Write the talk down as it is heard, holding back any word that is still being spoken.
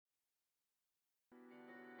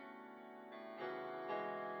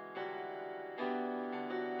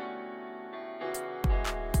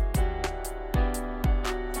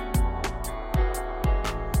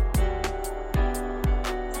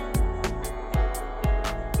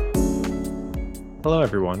Hello,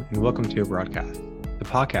 everyone, and welcome to a broadcast. The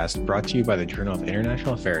podcast brought to you by the Journal of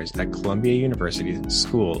International Affairs at Columbia University's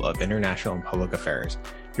School of International and Public Affairs,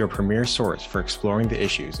 your premier source for exploring the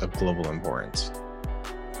issues of global importance.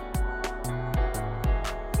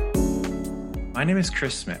 My name is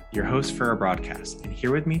Chris Smith, your host for our broadcast, and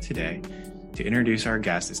here with me today to introduce our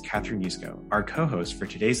guest is Catherine Yusko, our co-host for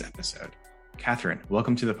today's episode. Catherine,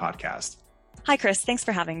 welcome to the podcast. Hi, Chris. Thanks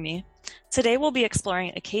for having me. Today, we'll be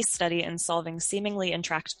exploring a case study in solving seemingly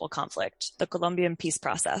intractable conflict, the Colombian peace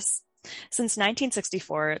process. Since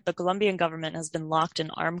 1964, the Colombian government has been locked in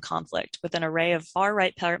armed conflict with an array of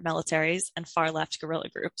far-right paramilitaries and far-left guerrilla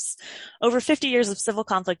groups. Over 50 years of civil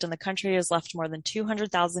conflict in the country has left more than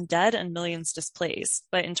 200,000 dead and millions displaced.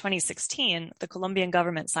 But in 2016, the Colombian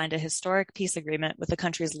government signed a historic peace agreement with the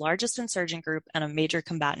country's largest insurgent group and a major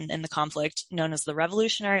combatant in the conflict, known as the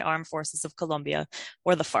Revolutionary Armed Forces of Colombia,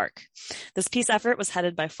 or the FARC. This peace effort was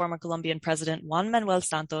headed by former Colombian President Juan Manuel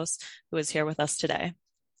Santos, who is here with us today.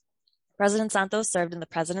 President Santos served in the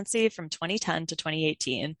presidency from 2010 to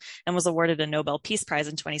 2018 and was awarded a Nobel Peace Prize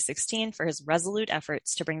in 2016 for his resolute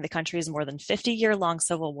efforts to bring the country's more than 50-year-long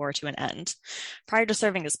civil war to an end. Prior to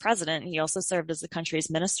serving as president, he also served as the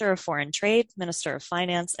country's Minister of Foreign Trade, Minister of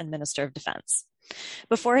Finance, and Minister of Defense.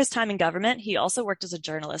 Before his time in government, he also worked as a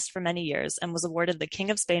journalist for many years and was awarded the King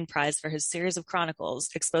of Spain Prize for his series of chronicles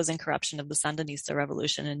exposing corruption of the Sandinista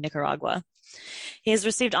revolution in Nicaragua. He has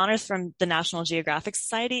received honors from the National Geographic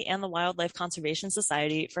Society and the Wildlife Conservation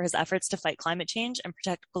Society for his efforts to fight climate change and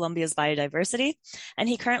protect Colombia's biodiversity, and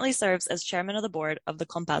he currently serves as chairman of the board of the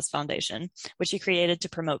Compás Foundation, which he created to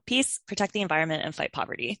promote peace, protect the environment, and fight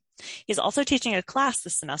poverty. He's also teaching a class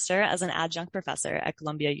this semester as an adjunct professor at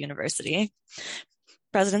Columbia University.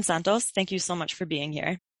 President Santos, thank you so much for being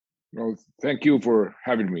here. Well, thank you for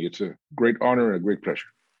having me. It's a great honor and a great pleasure.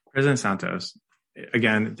 President Santos,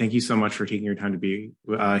 again, thank you so much for taking your time to be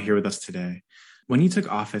here with us today. When you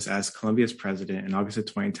took office as Colombia's president in August of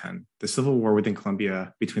 2010, the civil war within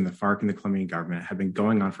Colombia between the FARC and the Colombian government had been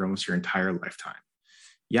going on for almost your entire lifetime.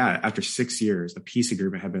 Yeah, after 6 years, a peace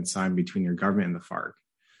agreement had been signed between your government and the FARC.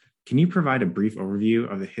 Can you provide a brief overview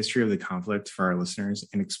of the history of the conflict for our listeners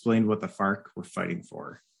and explain what the FARC were fighting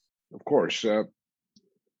for? Of course.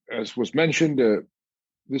 As was mentioned,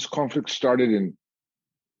 this conflict started in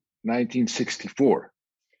 1964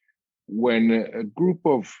 when a group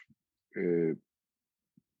of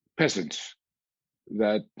peasants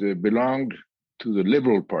that belonged to the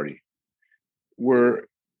Liberal Party were,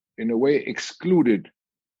 in a way, excluded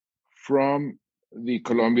from the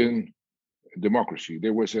Colombian democracy.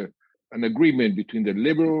 There was an agreement between the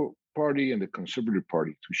Liberal Party and the Conservative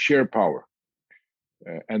Party to share power.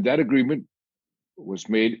 And that agreement was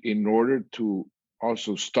made in order to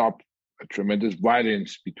also stop a tremendous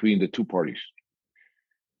violence between the two parties.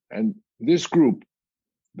 And this group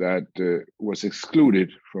that was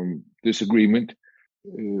excluded from this agreement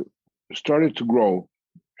started to grow,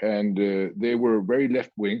 and they were very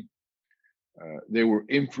left-wing. They were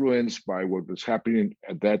influenced by what was happening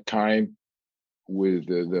at that time with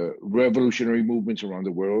the revolutionary movements around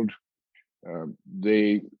the world.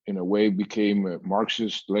 They, in a way, became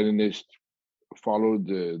Marxist, Leninist, followed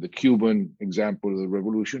the Cuban example of the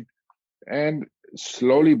revolution, and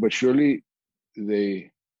slowly but surely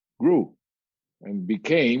they grew and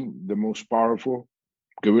became the most powerful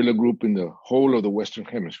guerrilla group in the whole of the Western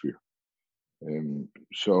Hemisphere.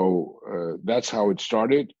 So that's how it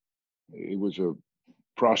started. It was a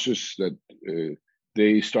process that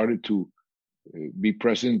they started to be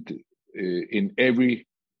present in every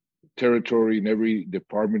territory, in every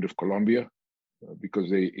department of Colombia,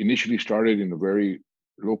 because they initially started in a very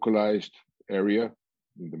localized area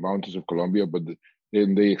in the mountains of Colombia, but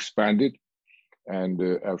then they expanded. And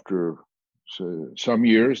after some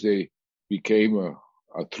years, they became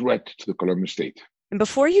a threat to the Colombian state. And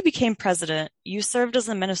before you became president, you served as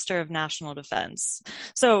the Minister of National Defense.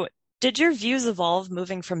 So did your views evolve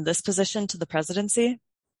moving from this position to the presidency?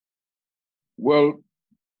 Well,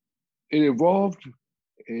 it evolved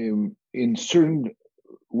in certain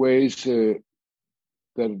ways that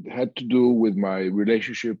had to do with my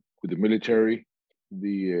relationship with the military,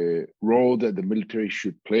 the role that the military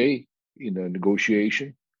should play in a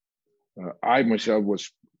negotiation. I myself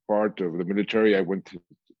was part of the military. I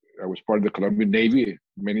was part of the Colombian Navy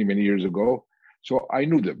many, many years ago. So I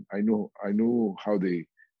knew them. I knew how they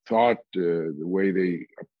thought, the way they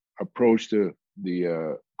approached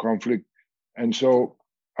the conflict. And so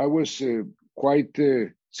I was quite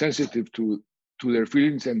sensitive to their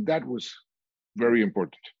feelings, and that was very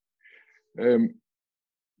important.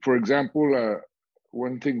 For example,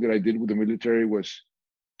 one thing that I did with the military was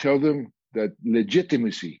tell them that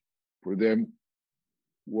legitimacy for them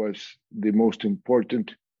was the most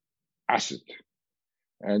important asset,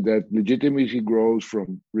 and that legitimacy grows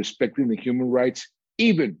from respecting the human rights,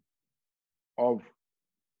 even of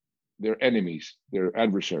their enemies, their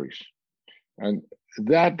adversaries. And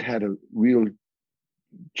that had a real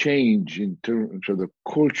change in terms of the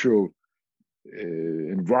cultural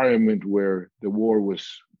environment where the war was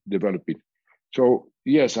developing. So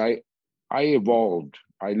yes, I evolved,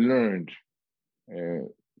 I learned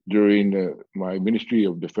during my Ministry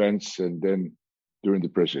of Defense and then during the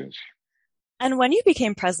presidency. And when you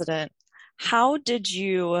became president, how did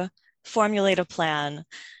you formulate a plan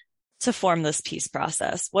to form this peace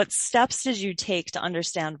process? What steps did you take to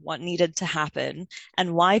understand what needed to happen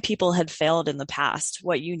and why people had failed in the past,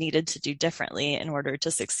 what you needed to do differently in order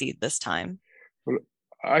to succeed this time? Well,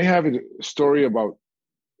 I have a story about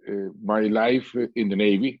my life in the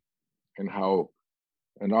Navy and how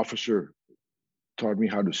an officer taught me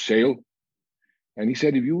how to sail. And he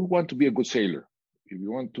said, if you want to be a good sailor, if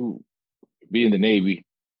you want to be in the Navy,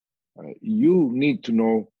 you need to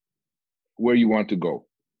know where you want to go.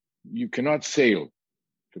 You cannot sail,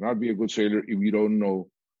 cannot be a good sailor if you don't know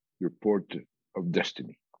your port of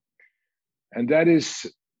destiny. And that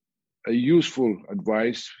is a useful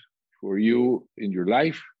advice for you in your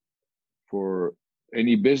life, for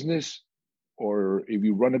any business, or if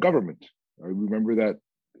you run a government. I remember that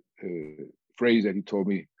phrase that he told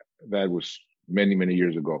me that was many, many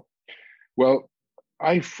years ago. Well,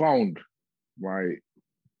 I found my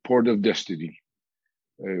port of destiny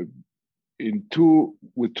with two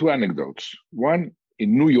anecdotes. One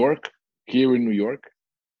in New York, here in New York,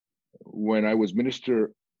 when I was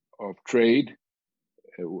Minister of Trade,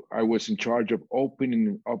 I was in charge of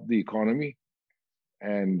opening up the economy,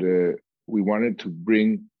 and we wanted to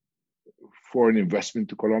bring foreign investment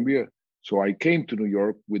to Colombia. So I came to New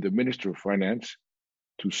York with the Minister of Finance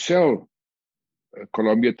to sell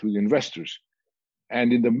Colombia to the investors.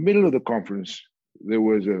 And in the middle of the conference, there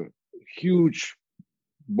was a huge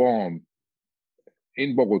bomb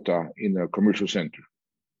in Bogota in a commercial center.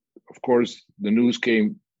 Of course, the news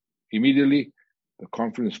came immediately, the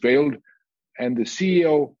conference failed, and the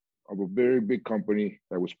CEO of a very big company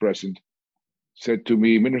that was present said to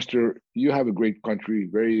me, Minister, you have a great country,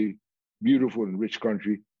 very beautiful and rich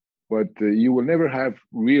country, but you will never have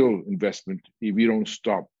real investment if you don't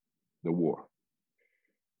stop the war.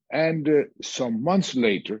 And some months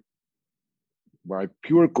later, by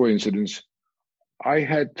pure coincidence, I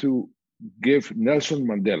had to give Nelson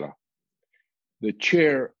Mandela the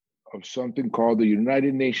chair of something called the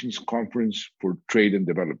United Nations Conference for Trade and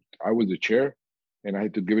Development. I was the chair, and I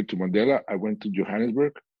had to give it to Mandela. I went to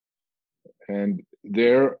Johannesburg, and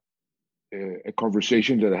there, a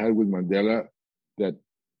conversation that I had with Mandela that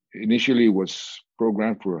initially was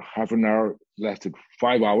programmed for half an hour, lasted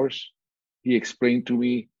 5 hours. He explained to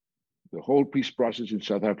me the whole peace process in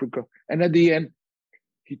South Africa. And at the end,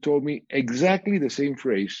 he told me exactly the same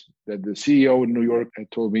phrase that the CEO in New York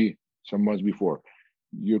had told me some months before.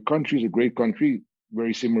 Your country is a great country,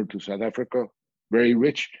 very similar to South Africa, very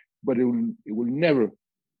rich, but it will never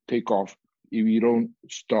take off if you don't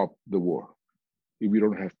stop the war, if you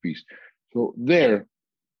don't have peace. So there,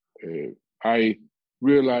 I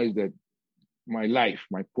realized that my life,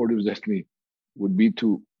 my port of destiny, would be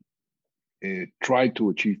to try to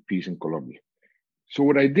achieve peace in Colombia. So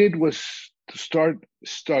what I did was to start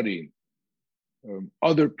studying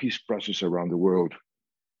other peace processes around the world,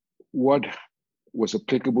 what was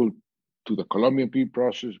applicable to the Colombian peace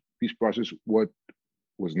process, what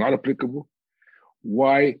was not applicable,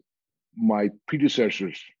 why my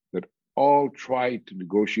predecessors that all tried to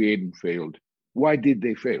negotiate and failed, why did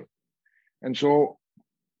they fail? And so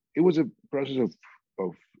it was a process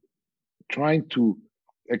of trying to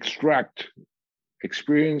extract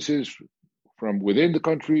experiences from within the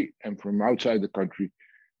country and from outside the country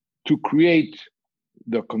to create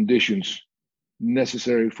the conditions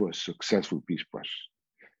necessary for a successful peace process.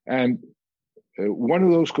 And one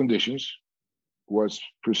of those conditions was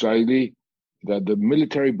precisely that the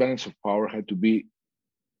military balance of power had to be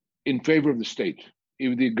in favor of the state.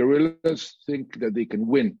 If the guerrillas think that they can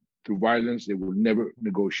win through violence, they will never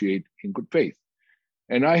negotiate in good faith.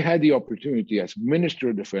 And I had the opportunity as Minister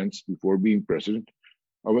of Defense before being president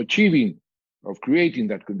of creating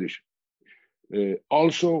that condition.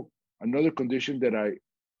 Also, another condition that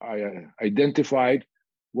I identified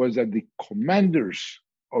was that the commanders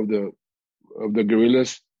of the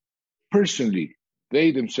guerrillas personally,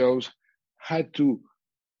 they themselves had to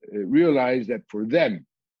realize that for them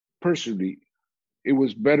personally, it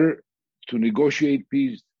was better to negotiate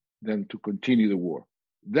peace than to continue the war.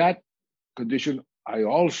 That condition I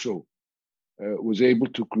also was able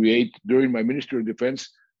to create during my Ministry of Defense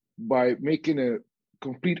by making a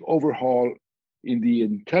complete overhaul in the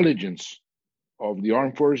intelligence of the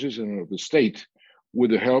armed forces and of the state, with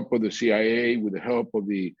the help of the CIA, with the help of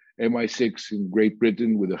the MI6 in Great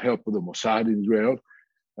Britain, with the help of the Mossad in Israel.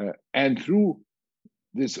 And through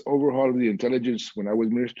this overhaul of the intelligence, when I was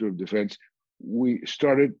Minister of Defense, we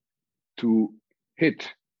started to hit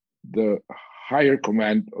the higher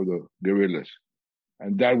command of the guerrillas.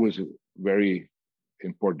 And that was very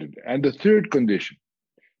important. And the third condition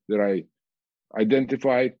that I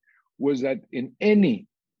identified was that in any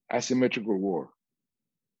asymmetrical war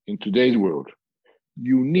in today's world,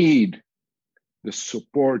 you need the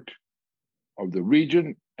support of the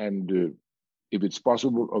region and, if it's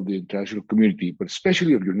possible, of the international community, but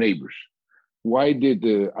especially of your neighbors. Why did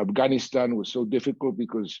Afghanistan was so difficult?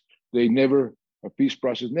 Because a peace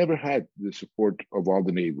process never had the support of all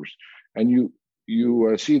the neighbors. And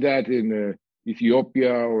you see that in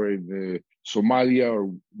Ethiopia or in Somalia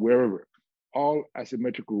or wherever. All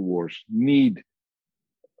asymmetrical wars need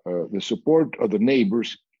the support of the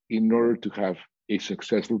neighbors in order to have a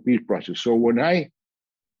successful peace process. So when I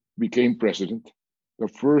became president, the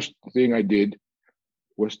first thing I did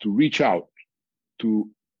was to reach out to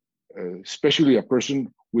especially a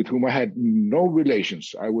person with whom I had no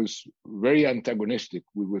relations. I was very antagonistic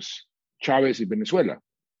with Chavez in Venezuela,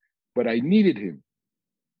 but I needed him.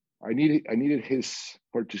 I needed his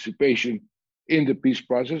participation in the peace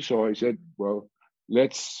process. So I said, well,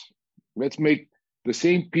 let's make the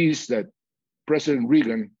same peace that President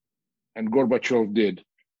Reagan and Gorbachev did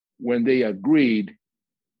when they agreed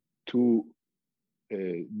to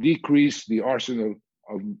decrease the arsenal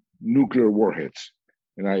of nuclear warheads.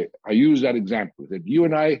 And I use that example that you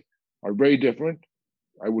and I are very different.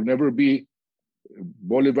 I will never be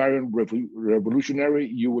Bolivarian revolutionary.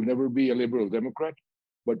 You will never be a liberal Democrat,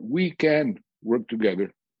 but we can work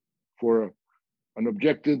together for an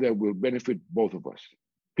objective that will benefit both of us,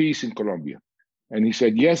 peace in Colombia. And he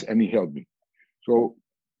said yes, and he helped me. So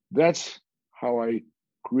that's how I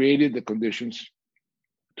created the conditions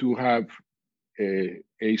to have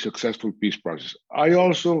a successful peace process. I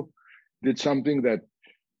also did something that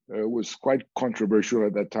was quite controversial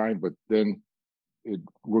at that time, but then it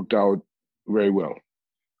worked out very well.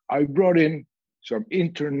 I brought in some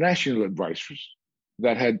international advisors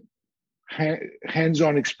that had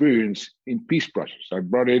hands-on experience in peace process. I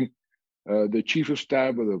brought in the chief of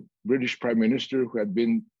staff of the British Prime Minister, who had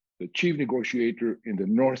been the chief negotiator in the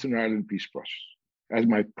Northern Ireland peace process, as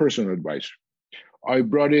my personal advisor. I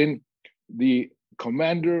brought in the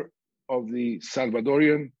commander of the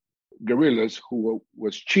Salvadorian guerrillas, who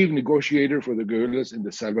was chief negotiator for the guerrillas in the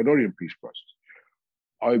Salvadorian peace process.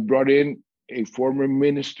 I brought in a former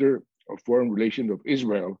minister of foreign relations of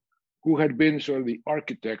Israel, who had been sort of the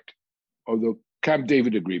architect of the Camp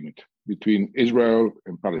David agreement between Israel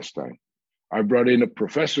and Palestine. I brought in a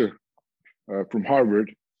professor from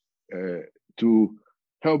Harvard to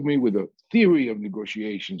help me with the theory of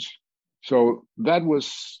negotiations. So that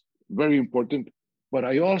was very important. But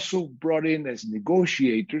I also brought in as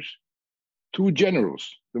negotiators two generals,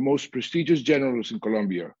 the most prestigious generals in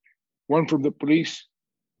Colombia, one from the police,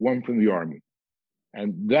 one from the army.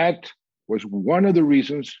 And that was one of the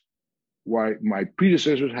reasons why my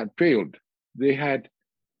predecessors had failed. They had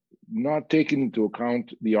not taken into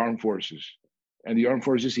account the armed forces, and the armed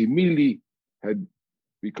forces immediately had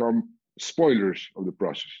become spoilers of the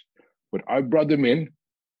process. But I brought them in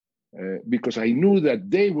because I knew that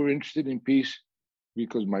they were interested in peace,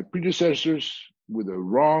 because my predecessors, with a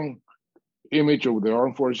wrong image of the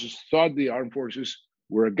armed forces, thought the armed forces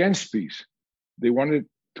were against peace. They wanted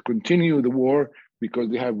to continue the war because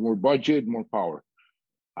they have more budget, more power.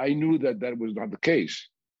 I knew that that was not the case.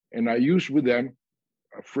 And I used with them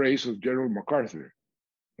a phrase of General MacArthur.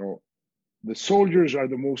 The soldiers are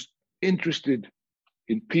the most interested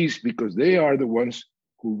in peace because they are the ones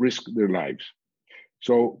who risk their lives.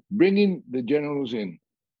 So bringing the generals in,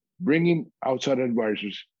 bringing outside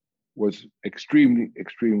advisors was extremely,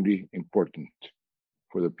 extremely important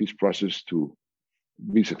for the peace process to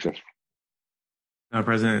be successful.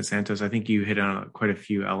 President Santos, I think you hit on quite a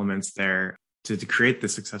few elements there to create the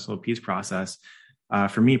successful peace process.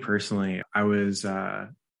 For me personally, I was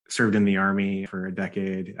served in the Army for a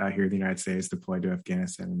decade here in the United States, deployed to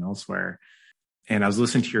Afghanistan and elsewhere. And I was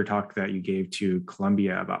listening to your talk that you gave to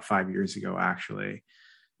Colombia about 5 years ago, actually.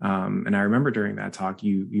 And I remember during that talk,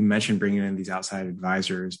 you mentioned bringing in these outside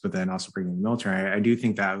advisors, but then also bringing the military. I do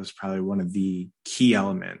think that was probably one of the key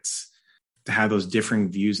elements to have those differing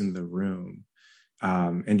views in the room.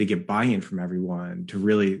 And to get buy-in from everyone to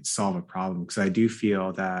really solve a problem. Because I do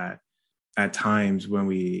feel that at times when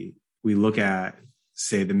we look at,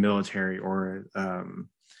 say, the military or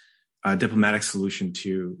diplomatic solution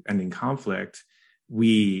to ending conflict,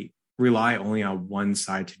 we rely only on one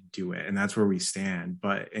side to do it. And that's where we stand.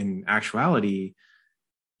 But in actuality,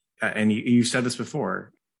 and you said this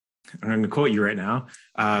before, I'm going to quote you right now,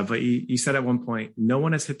 but you said at one point, no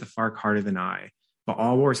one has hit the FARC harder than I, but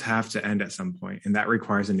all wars have to end at some point, and that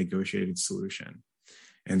requires a negotiated solution.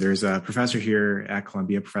 And there's a professor here at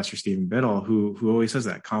Columbia, Professor Stephen Biddle, who always says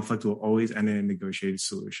that conflict will always end in a negotiated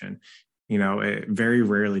solution. Very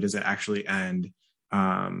rarely does it actually end,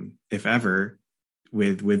 if ever,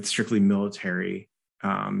 with strictly military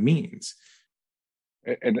means.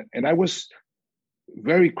 And I was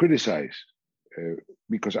very criticized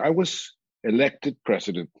because I was elected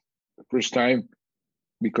president the first time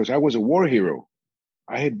because I was a war hero.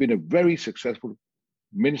 I had been a very successful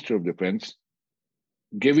Minister of Defense,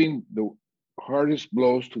 giving the hardest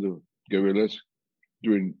blows to the guerrillas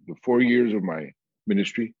during the 4 years of my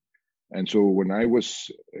ministry. And so when I was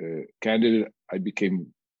candidate, I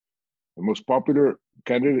became the most popular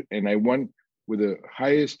candidate, and I won with the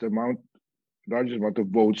largest amount of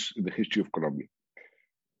votes in the history of Colombia.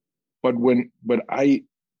 But I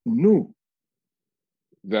knew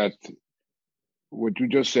that what you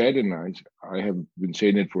just said, and I have been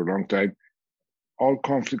saying it for a long time, all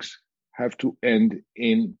conflicts have to end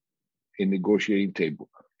in a negotiating table.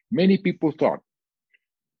 Many people thought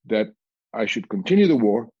that I should continue the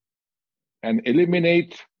war and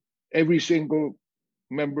eliminate every single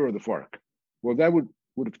member of the FARC. Well, that would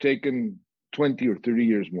have taken 20 or 30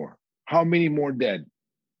 years more. How many more dead?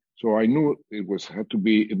 So I knew it had to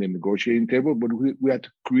be in the negotiating table, but we had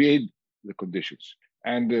to create the conditions.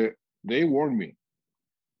 And they warned me,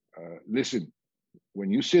 listen,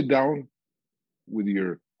 when you sit down with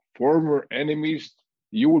your former enemies,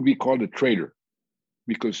 you will be called a traitor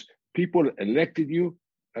because people elected you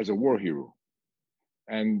as a war hero.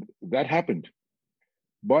 And that happened.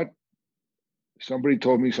 But somebody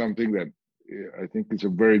told me something that I think is a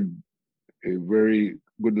very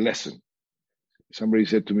good lesson. Somebody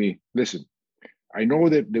said to me, listen, I know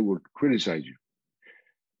that they will criticize you.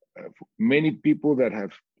 Many people that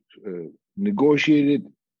have negotiated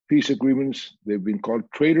peace agreements, they've been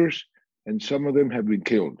called traitors, and some of them have been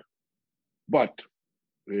killed. But,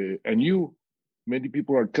 many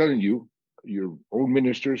people are telling you, your own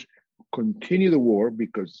ministers, continue the war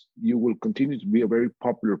because you will continue to be a very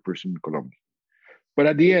popular person in Colombia. But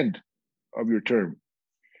at the end of your term,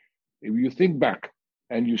 if you think back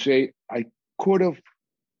and you say, I could have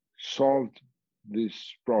solved this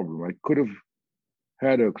problem, I could have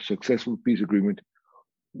had a successful peace agreement,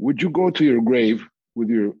 would you go to your grave with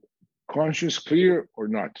your conscience clear or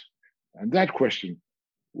not? And that question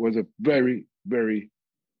was a very, very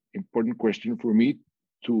important question for me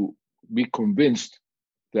to be convinced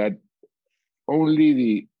that only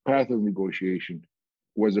the path of negotiation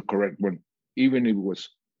was the correct one, even if it was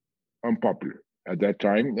unpopular at that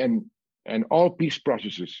time. And all peace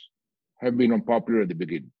processes have been unpopular at the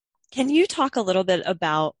beginning. Can you talk a little bit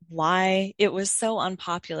about why it was so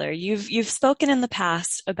unpopular? You've spoken in the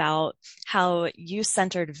past about how you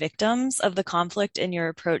centered victims of the conflict in your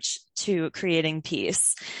approach to creating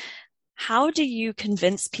peace. How do you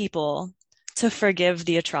convince people to forgive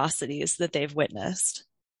the atrocities that they've witnessed?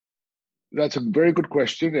 That's a very good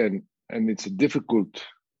question, and it's a difficult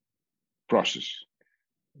process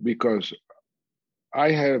because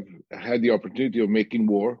I have had the opportunity of making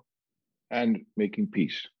war and making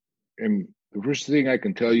peace. And the first thing I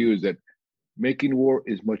can tell you is that making war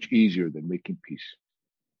is much easier than making peace.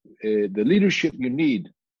 The leadership you need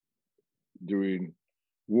during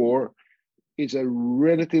war is a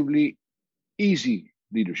relatively easy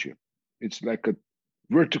leadership. It's like a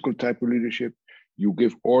vertical type of leadership. You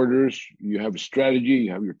give orders, you have a strategy,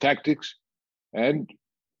 you have your tactics, and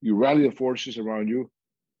you rally the forces around you,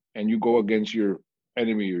 and you go against your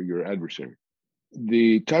enemy or your adversary.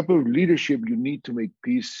 The type of leadership you need to make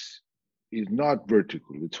peace is not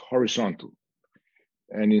vertical, it's horizontal.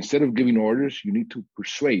 And instead of giving orders, you need to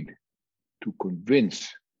persuade, to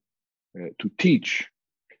convince, to teach.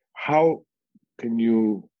 How can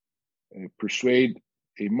you persuade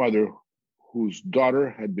a mother whose daughter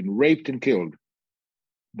had been raped and killed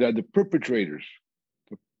that the perpetrators,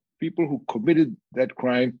 the people who committed that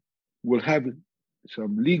crime, will have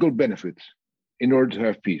some legal benefits in order to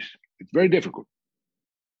have peace? It's very difficult.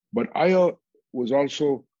 But I was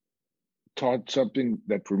also taught something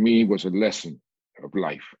that for me was a lesson of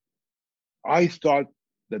life. I thought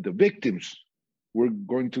that the victims were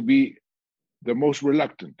going to be the most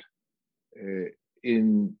reluctant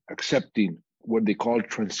in accepting what they call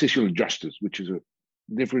transitional justice, which is a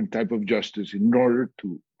different type of justice in order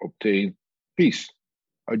to obtain peace.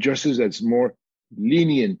 A justice that's more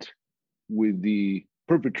lenient with the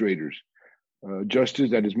perpetrators,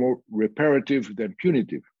 justice that is more reparative than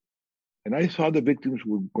punitive. And I thought the victims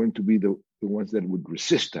were going to be the ones that would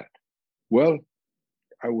resist that. Well,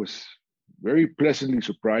 I was very pleasantly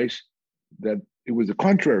surprised that it was the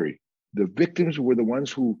contrary. The victims were the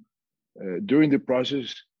ones who, during the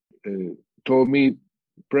process, told me,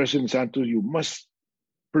 President Santos, you must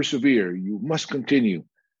persevere, you must continue.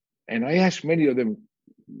 And I asked many of them,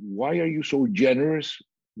 why are you so generous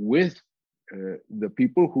with the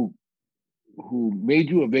people who made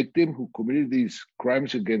you a victim, who committed these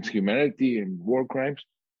crimes against humanity and war crimes?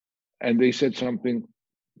 And they said something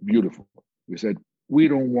beautiful. They said, we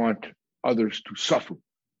don't want others to suffer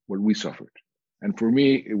what we suffered. And for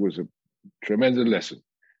me, it was a tremendous lesson,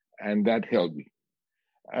 and that helped me.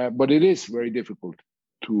 But it is very difficult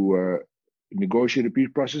to negotiate a peace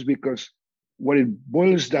process, because what it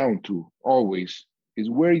boils down to always is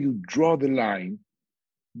where you draw the line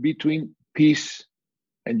between peace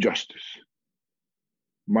and justice.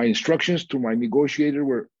 My instructions to my negotiator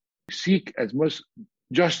were seek as much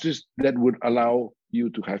justice that would allow you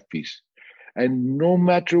to have peace. And no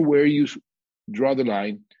matter where you draw the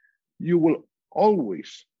line, you will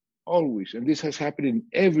always, and this has happened in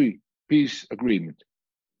every peace agreement,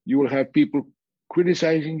 you will have people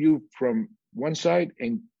criticizing you from one side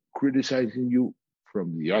and criticizing you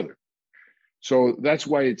from the other. So that's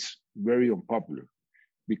why it's very unpopular,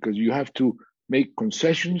 because you have to make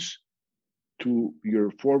concessions to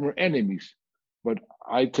your former enemies. But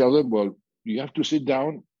I tell them, well, you have to sit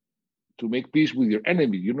down to make peace with your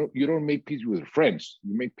enemies. You don't make peace with your friends.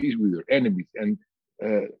 You make peace with your enemies. And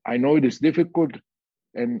I know it is difficult.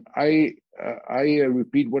 And I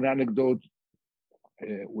repeat one anecdote,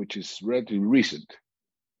 which is relatively recent.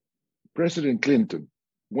 President Clinton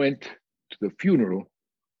went to the funeral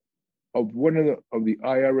of one of the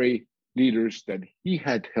IRA leaders that he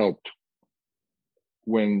had helped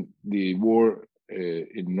when the war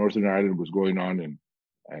in Northern Ireland was going on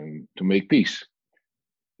and to make peace.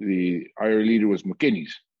 The IRA leader was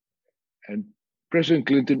McKinney's. And President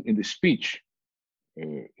Clinton, in the speech,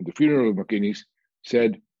 in the funeral of McKinney's,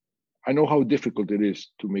 said, I know how difficult it is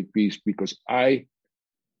to make peace because I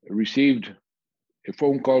received a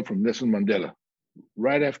phone call from Nelson Mandela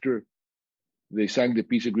right after they signed the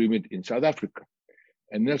peace agreement in South Africa.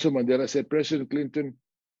 And Nelson Mandela said, President Clinton,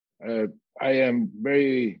 I am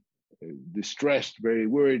very distressed, very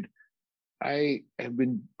worried. I have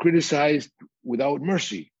been criticized without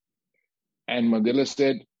mercy. And Mandela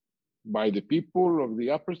said, by the people of the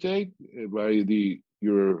apartheid, by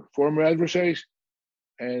your former adversaries.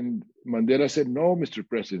 And Mandela said, no, Mr.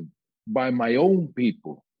 President, by my own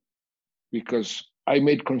people, because I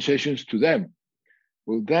made concessions to them.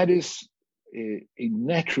 Well, that is a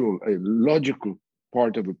natural, a logical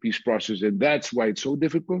part of a peace process, and that's why it's so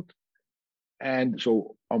difficult and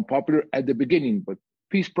so unpopular at the beginning. But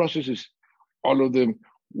peace processes, all of them,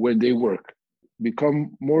 when they work,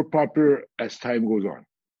 become more popular as time goes on.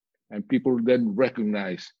 And people then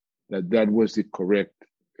recognize that that was the correct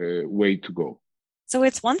way to go. So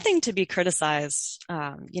it's one thing to be criticized,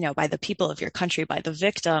 by the people of your country, by the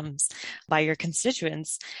victims, by your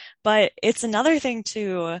constituents, but it's another thing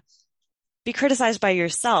to be criticized by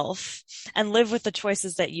yourself and live with the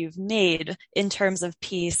choices that you've made in terms of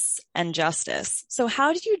peace and justice. So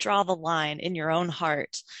how do you draw the line in your own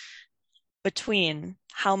heart between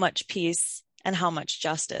how much peace and how much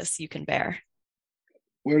justice you can bear?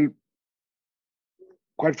 Well,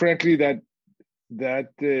 quite frankly, that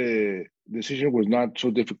decision was not so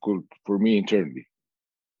difficult for me internally,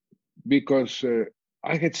 because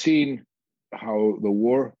I had seen how the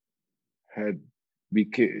war had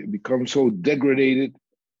become so degraded.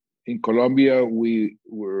 In Colombia, we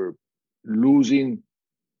were losing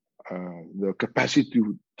the capacity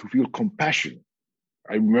to feel compassion.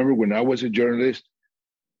 I remember when I was a journalist,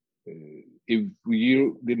 if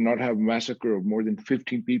we did not have a massacre of more than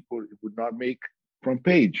 15 people, it would not make front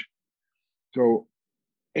page. So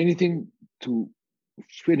anything to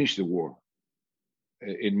finish the war,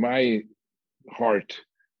 in my heart,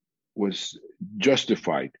 was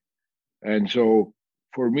justified. And so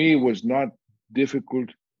for me, it was not difficult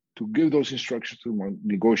to give those instructions to my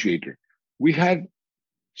negotiator. We had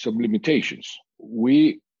some limitations.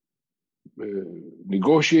 We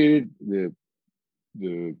negotiated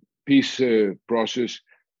the peace process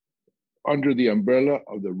under the umbrella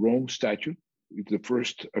of the Rome Statute. It's the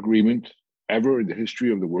first agreement ever in the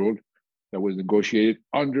history of the world that was negotiated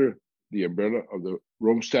under the umbrella of the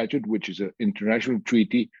Rome Statute, which is an international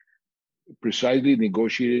treaty precisely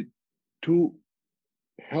negotiated to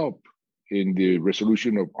help in the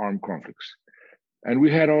resolution of armed conflicts. And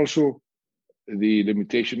we had also the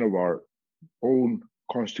limitation of our own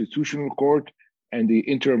constitutional court and the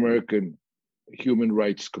Inter-American Human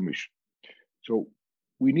Rights Commission. So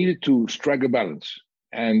we needed to strike a balance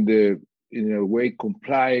and, in a way,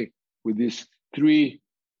 comply with these three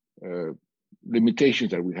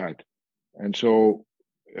limitations that we had. And so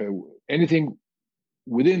anything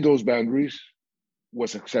within those boundaries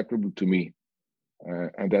was acceptable to me,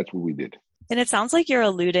 and that's what we did. And it sounds like you're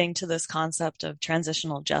alluding to this concept of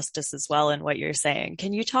transitional justice as well in what you're saying.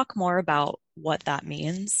 Can you talk more about what that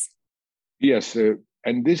means? Yes,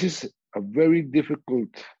 and this is a very difficult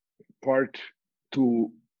part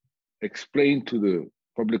to explain to the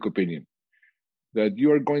public opinion, that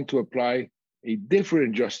you are going to apply a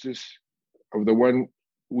different justice of the one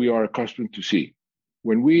we are accustomed to see.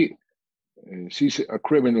 When we see a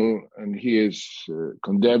criminal and he is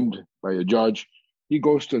condemned by a judge, he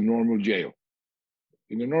goes to a normal jail.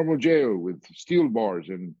 In a normal jail with steel bars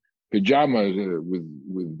and pajamas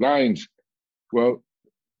with blinds, well,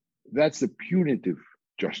 that's the punitive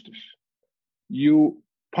justice. You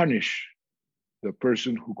punish the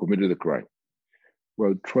person who committed the crime.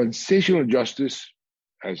 Well, transitional justice,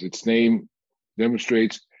 as its name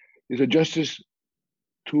demonstrates, is a justice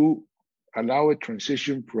to allow a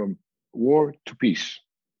transition from war to peace.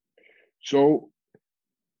 So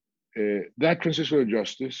that transitional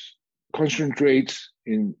justice concentrates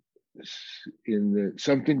in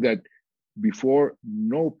something that before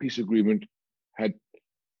no peace agreement had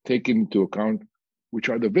taken into account, which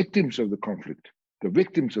are the victims of the conflict, the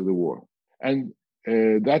victims of the war. And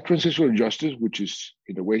that transitional justice, which is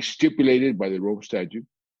in a way stipulated by the Rome Statute,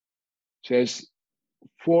 says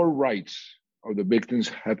 4 rights of the victims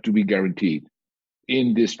have to be guaranteed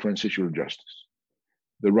in this transitional justice.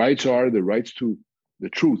 The rights are the rights to the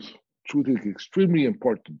truth. Truth is extremely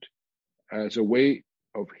important as a way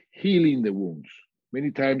of healing the wounds.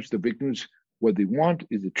 Many times the victims, what they want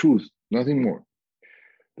is the truth, nothing more.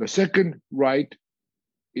 The second right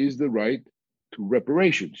is the right to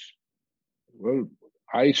reparations. Well,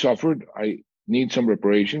 I suffered, I need some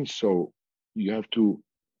reparations, so you have to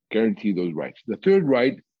guarantee those rights. The third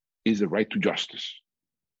right is the right to justice,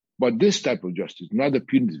 but this type of justice, not the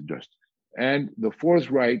punitive justice. And the fourth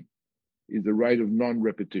right is the right of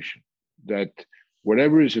non-repetition, that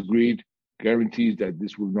whatever is agreed guarantees that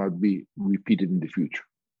this will not be repeated in the future.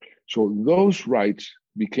 So those rights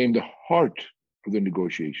became the heart of the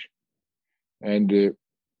negotiation. And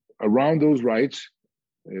around those rights,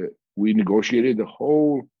 we negotiated the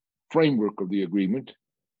whole framework of the agreement,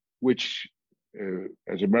 which,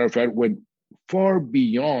 as a matter of fact, went far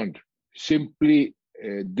beyond simply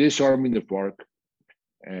disarming the FARC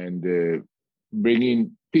and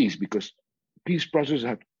bringing peace, because peace processes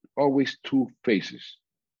have always 2 phases.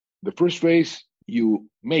 The first phase, you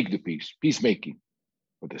make the peace, peacemaking.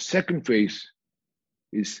 But the second phase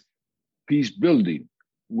is peace building,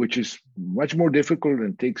 which is much more difficult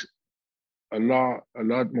and takes a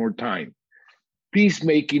lot more time.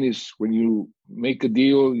 Peacemaking is when you make a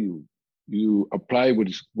deal, you apply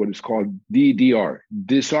what is called DDR,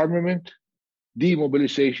 disarmament,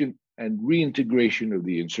 demobilization, and reintegration of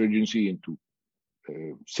the insurgency into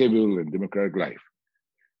civil and democratic life.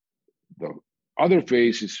 The other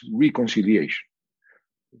phase is reconciliation.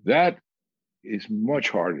 That is much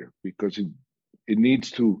harder because it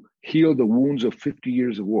needs to heal the wounds of 50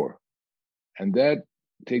 years of war. And that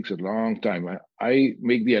takes a long time. I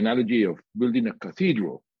make the analogy of building a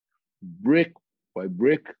cathedral, brick by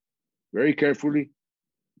brick, very carefully,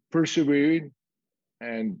 persevering,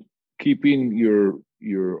 and keeping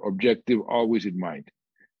your objective always in mind.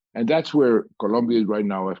 And that's where Colombia is right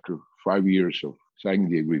now after 5 years of signing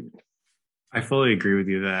the agreement. I fully agree with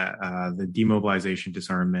you that the demobilization,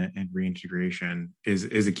 disarmament, and reintegration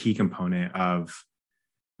is a key component of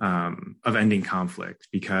ending conflict,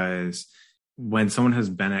 because when someone has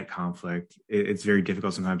been at conflict, it's very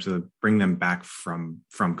difficult sometimes to bring them back from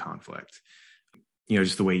conflict. You know,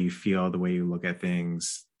 just the way you feel, the way you look at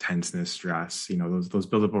things, tenseness, stress, you know, those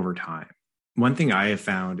build up over time. One thing I have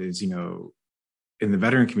found is, you know, in the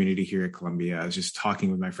veteran community here at Columbia, I was just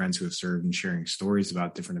talking with my friends who have served and sharing stories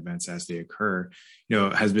about different events as they occur, you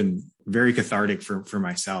know, has been very cathartic for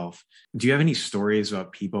myself. Do you have any stories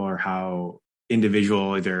about people or how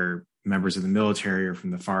individual, either members of the military or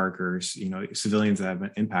from the FARC or, you know, civilians that have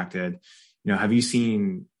been impacted, you know, have you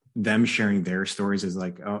seen them sharing their stories as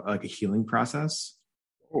like a healing process?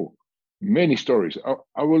 Oh, many stories.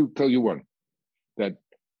 I will tell you one that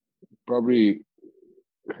probably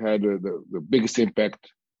had the biggest impact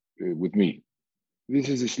with me. This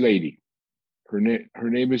is this lady. Her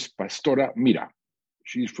name is Pastora Mira.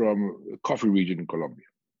 She's from the Coffee region in Colombia.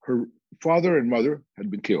 Her father and mother had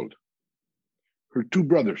been killed. Her 2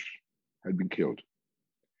 brothers had been killed.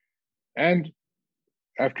 And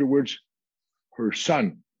afterwards, her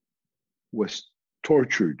son was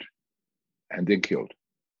tortured and then killed.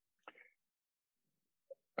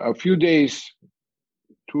 A few days,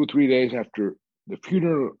 2 or 3 days after the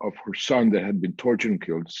funeral of her son that had been tortured and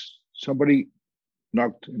killed, somebody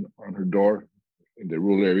knocked on her door in the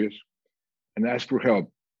rural areas and asked for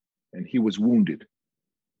help, and he was wounded.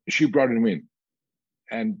 She brought him in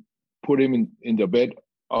and put him in the bed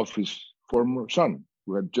of his former son,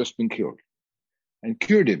 who had just been killed, and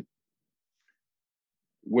cured him.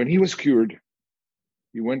 When he was cured,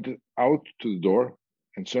 he went out to the door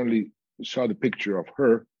and suddenly saw the picture of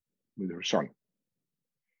her with her son.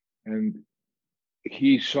 And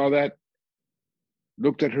he saw that,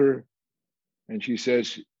 looked at her, and she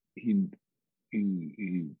says he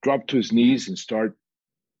dropped to his knees and started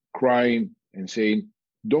crying and saying,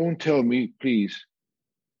 "Don't tell me, please,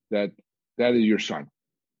 that is your son."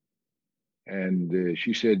 And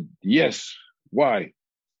she said, "Yes, why?"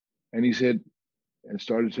 And he said, and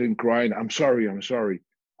started saying, crying, I'm sorry, I'm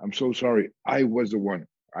so sorry. I was the one,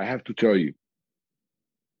 I have to tell you,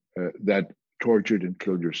 that tortured and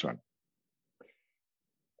killed your son."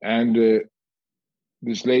 And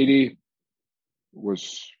this lady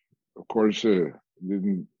was, of course,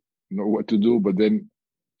 didn't know what to do, but then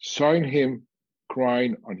saw him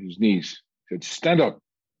crying on his knees, said, "Stand up."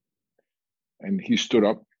 And he stood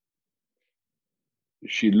up.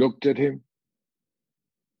 She looked at him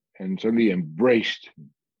and suddenly embraced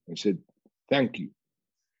him and said, "Thank you."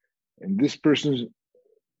 And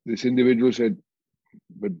this individual said,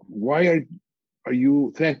 "But why are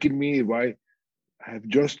you thanking me if I have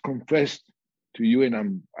just confessed to you?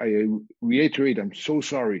 And I reiterate, I'm so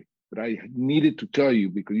sorry, but I needed to tell you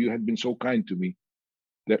because you had been so kind to me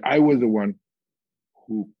that I was the one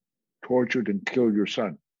who tortured and killed your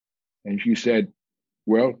son." And she said,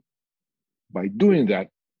 "Well, by doing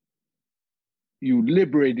that, you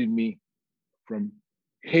liberated me from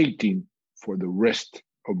hating for the rest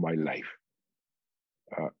of my life."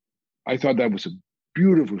 I thought that was a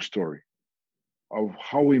beautiful story of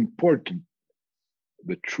how important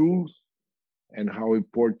the truth and how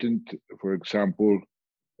important, for example,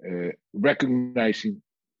 recognizing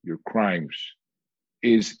your crimes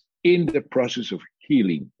is in the process of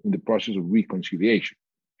healing, in the process of reconciliation.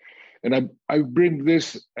 And I bring this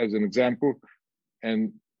as an example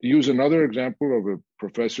and use another example of a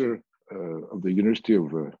professor of the University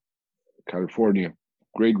of California,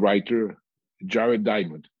 great writer, Jared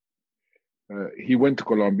Diamond. He went to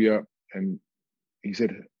Colombia and he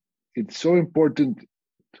said, it's so important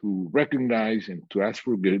to recognize and to ask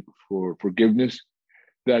for forgiveness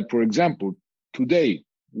that, for example, today,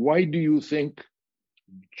 why do you think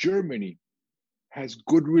Germany has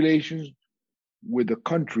good relations with the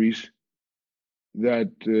countries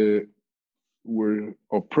that were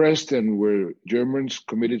oppressed and where Germans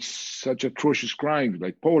committed such atrocious crimes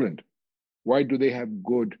like Poland? Why do they have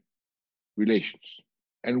good relations?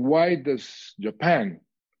 And why does Japan,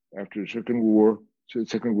 after the Second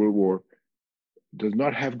World War, does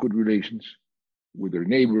not have good relations with their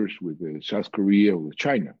neighbors, with South Korea, with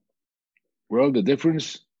China? Well, the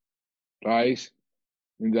difference lies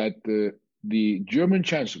in that the German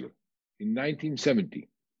Chancellor in 1970,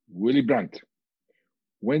 Willy Brandt,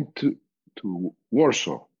 went to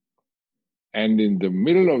Warsaw, and in the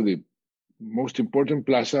middle of the most important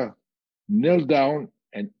plaza, knelt down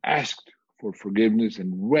and asked for forgiveness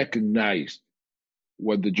and recognized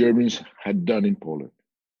what the Germans had done in Poland.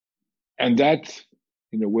 And that,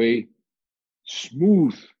 in a way,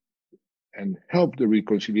 smoothed and helped the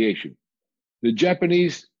reconciliation. The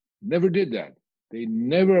Japanese never did that. They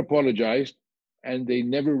never apologized, and they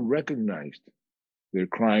never recognized their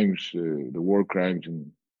crimes, the war crimes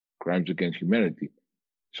and crimes against humanity.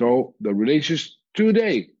 So the relations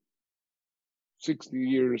today, 60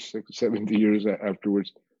 years, 70 years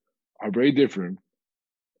afterwards, are very different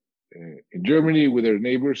in Germany with their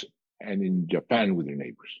neighbors and in Japan with their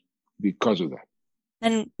neighbors because of that.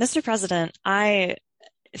 And Mr. President, I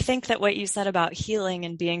think that what you said about healing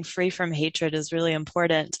and being free from hatred is really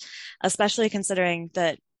important, especially considering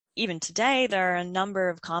that even today, there are a number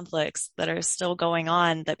of conflicts that are still going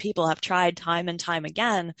on that people have tried time and time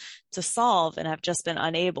again to solve and have just been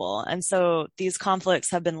unable. And so these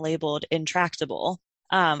conflicts have been labeled intractable.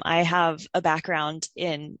 I have a background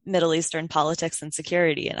in Middle Eastern politics and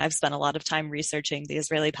security, and I've spent a lot of time researching the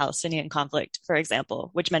Israeli-Palestinian conflict, for example,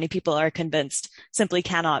 which many people are convinced simply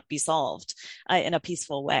cannot be solved in a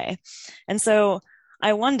peaceful way. And so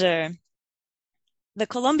I wonder, the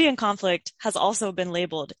Colombian conflict has also been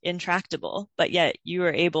labeled intractable, but yet you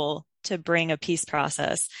were able to bring a peace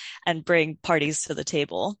process and bring parties to the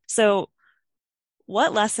table. So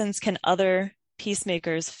what lessons can other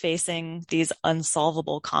peacemakers facing these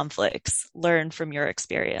unsolvable conflicts learn from your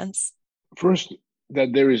experience? First,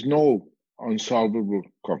 that there is no unsolvable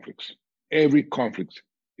conflicts. Every conflict,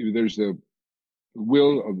 if there's the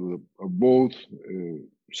will of both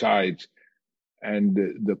sides and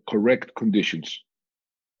the correct conditions,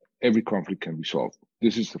 every conflict can be solved.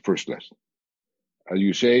 This is the first lesson. As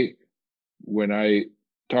you say, when I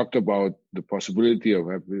talked about the possibility of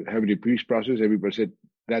having a peace process, everybody said,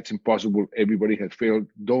 that's impossible. Everybody has failed.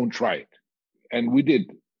 Don't try it. And we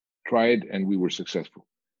did try it, and we were successful.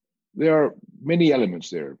 There are many elements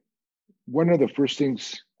there. One of the first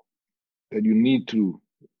things that you need to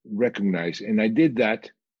recognize, and I did that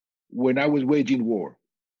when I was waging war,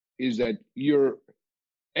 is that your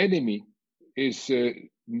enemy is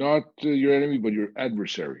not your enemy, but your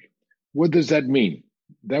adversary. What does that mean?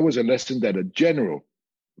 That was a lesson that a general,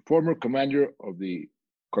 former commander of the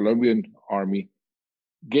Colombian army,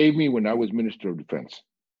 gave me when I was Minister of Defense.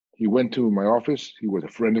 He went to my office. He was a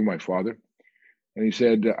friend of my father. And he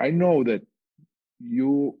said, I know that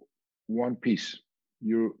you want peace.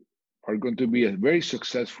 You are going to be a very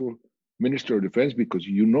successful Minister of Defense because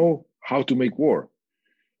you know how to make war.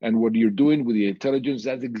 And what you're doing with the intelligence,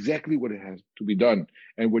 that's exactly what it has to be done.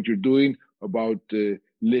 And what you're doing about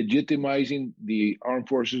legitimizing the armed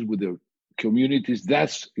forces with the communities,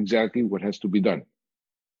 that's exactly what has to be done.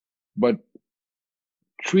 But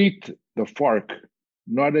treat the FARC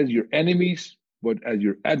not as your enemies, but as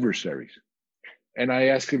your adversaries. And I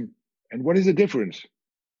asked him, and what is the difference?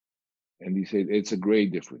 And he said, it's a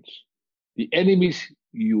great difference. The enemies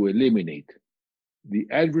you eliminate, the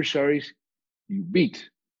adversaries you beat,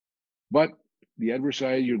 but the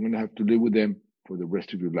adversaries, you're going to have to live with them for the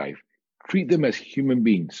rest of your life. Treat them as human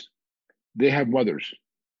beings. They have mothers.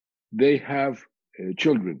 They have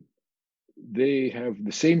children. They have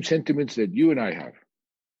the same sentiments that you and I have.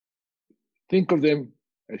 Think of them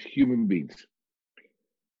as human beings.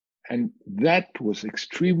 And that was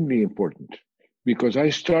extremely important because I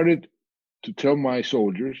started to tell my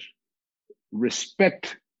soldiers,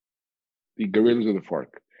 respect the guerrillas of the FARC.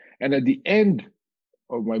 And at the end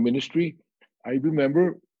of my ministry, I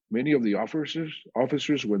remember many of the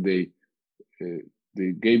officers when they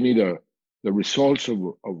gave me the results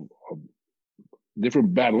of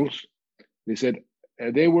different battles, they said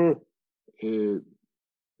they were 10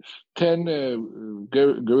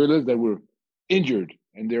 guerrillas that were injured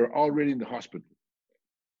and they're already in the hospital.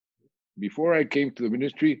 Before I came to the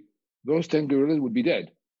ministry, those 10 guerrillas would be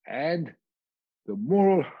dead. And the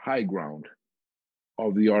moral high ground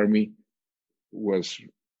of the army was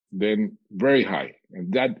then very high,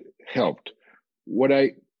 and that helped. What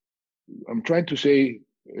I'm trying to say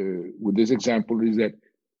with this example is that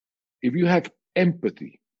if you have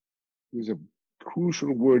empathy, is a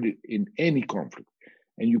crucial word in any conflict,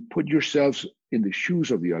 and you put yourselves in the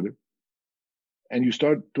shoes of the other, and you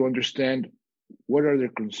start to understand what are their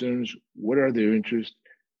concerns, what are their interests,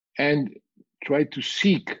 and try to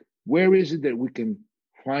seek where is it that we can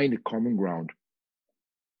find a common ground.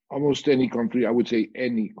 Almost any conflict, I would say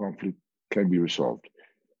any conflict can be resolved.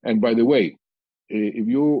 And by the way, if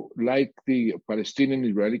you like the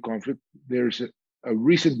Palestinian-Israeli conflict, there's a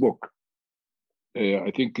recent book,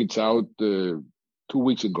 I think it's out 2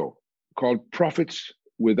 weeks ago, called Prophets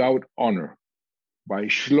Without Honor by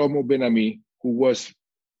Shlomo Ben-Ami, who was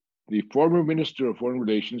the former Minister of Foreign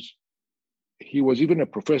Relations. He was even a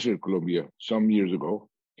professor at Columbia some years ago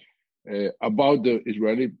about the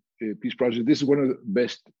Israeli peace process. This is one of the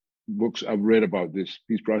best books I've read about this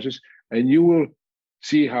peace process. And you will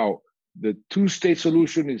see how the two-state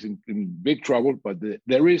solution is in big trouble, but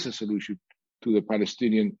there is a solution to the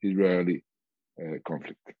Palestinian-Israeli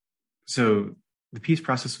conflict. So the peace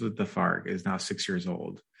process with the FARC is now 6 years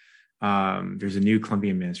old. There's a new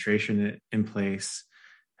Colombian administration in place.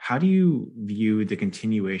 How do you view the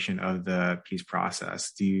continuation of the peace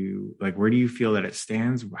process? Where do you feel that it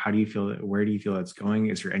stands? Where do you feel it's going?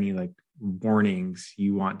 Is there any warnings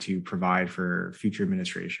you want to provide for future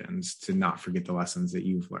administrations to not forget the lessons that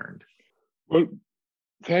you've learned? Well,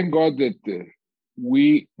 thank God that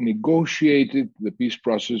we negotiated the peace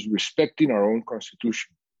process respecting our own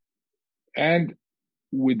constitution and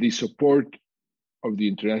with the support of the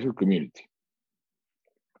international community.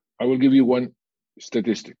 I will give you one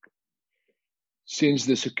statistic. Since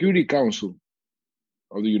the Security Council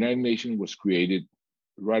of the United Nations was created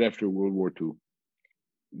right after World War II,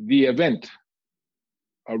 the event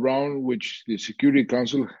around which the Security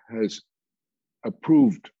Council has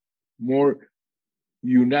approved more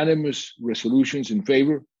unanimous resolutions in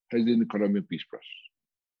favor has been the Colombian peace process.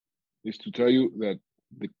 is to tell you that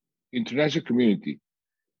the international community,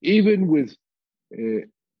 even with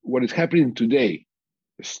what is happening today,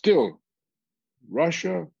 still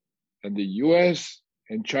Russia and the US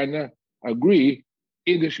and China agree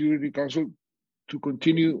in the Security Council to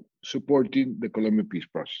continue supporting the Colombian peace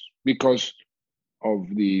process because of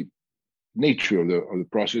the nature of the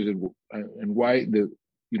process and why the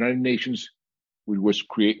United Nations, which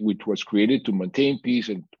was created to maintain peace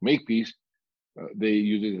and to make peace, they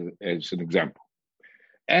use it as an example.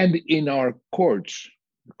 And in our courts,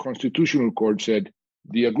 the Constitutional Court said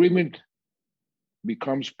the agreement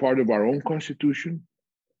becomes part of our own constitution,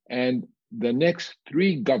 and the next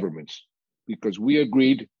three governments, because we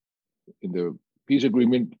agreed in the peace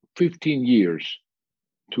agreement 15 years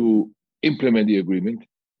to implement the agreement,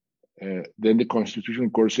 then the Constitutional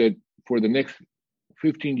Court said for the next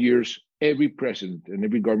 15 years, every president and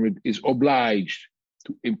every government is obliged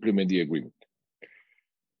to implement the agreement.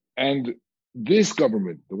 And this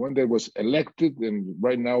government, the one that was elected and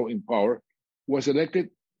right now in power, was elected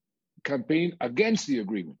campaign against the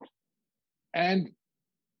agreement. And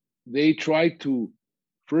they tried to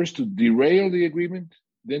first to derail the agreement,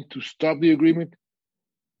 then to stop the agreement.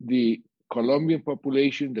 The Colombian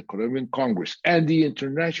population, the Colombian Congress, and the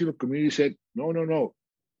international community said, no,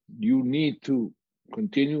 you need to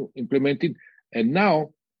continue implementing. And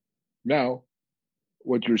now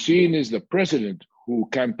what you're seeing is the president who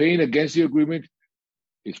campaigned against the agreement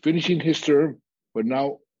is finishing his term, but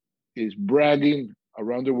now is bragging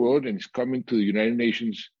around the world and is coming to the United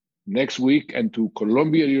Nations next week and to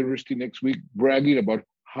Columbia University next week, bragging about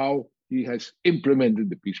how he has implemented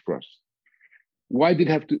the peace process. Why did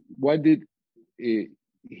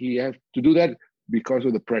he have to do that? Because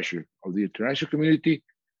of the pressure of the international community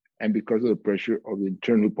and because of the pressure of the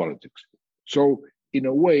internal politics. So in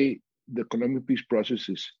a way, the Colombian peace process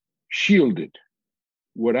is shielded.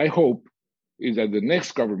 What I hope is that the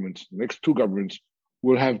next two governments,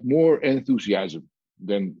 will have more enthusiasm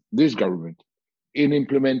than this government in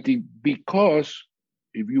implementing, because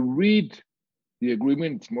if you read the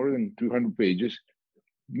agreement, it's more than 200 pages,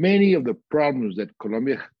 many of the problems that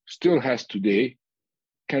Colombia still has today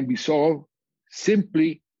can be solved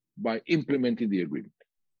simply by implementing the agreement.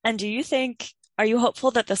 And are you hopeful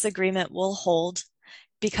that this agreement will hold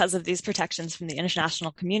because of these protections from the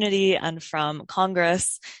international community and from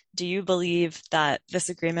Congress? Do you believe that this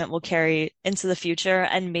agreement will carry into the future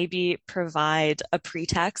and maybe provide a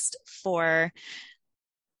pretext for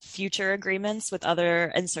future agreements with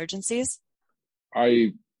other insurgencies?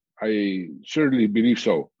 I certainly believe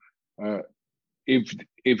so. If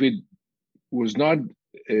it was not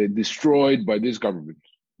destroyed by this government,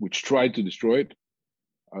 which tried to destroy it,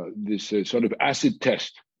 this sort of acid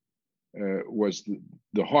test was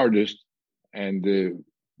the hardest, and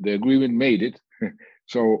the agreement made it.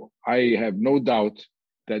 So I have no doubt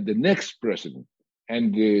that the next president,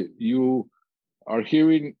 and you are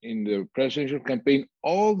hearing in the presidential campaign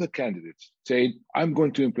all the candidates saying, I'm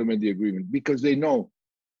going to implement the agreement, because they know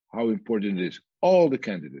how important it is, all the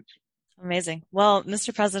candidates. Amazing. Well,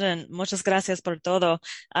 Mr. President, muchas gracias por todo.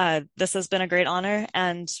 This has been a great honor,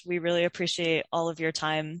 and we really appreciate all of your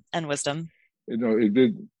time and wisdom. It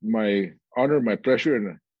did my honor, my pleasure,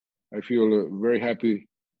 and I feel very happy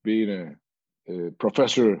being a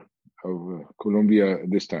professor of Colombia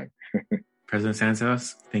this time. President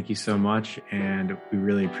Santos, thank you so much, and we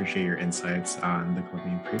really appreciate your insights on the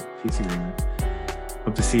Colombian peace agreement.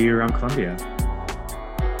 Hope to see you around Colombia.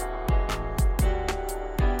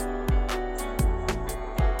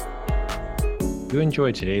 If you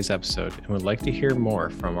enjoyed today's episode and would like to hear more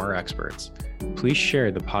from our experts, please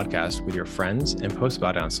share the podcast with your friends and post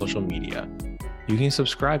about it on social media. You can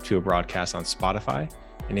subscribe to a broadcast on Spotify,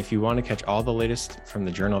 and if you want to catch all the latest from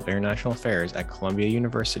the Journal of International Affairs at Columbia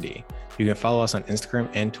University, you can follow us on Instagram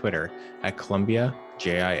and Twitter at Columbia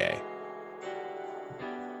JIA.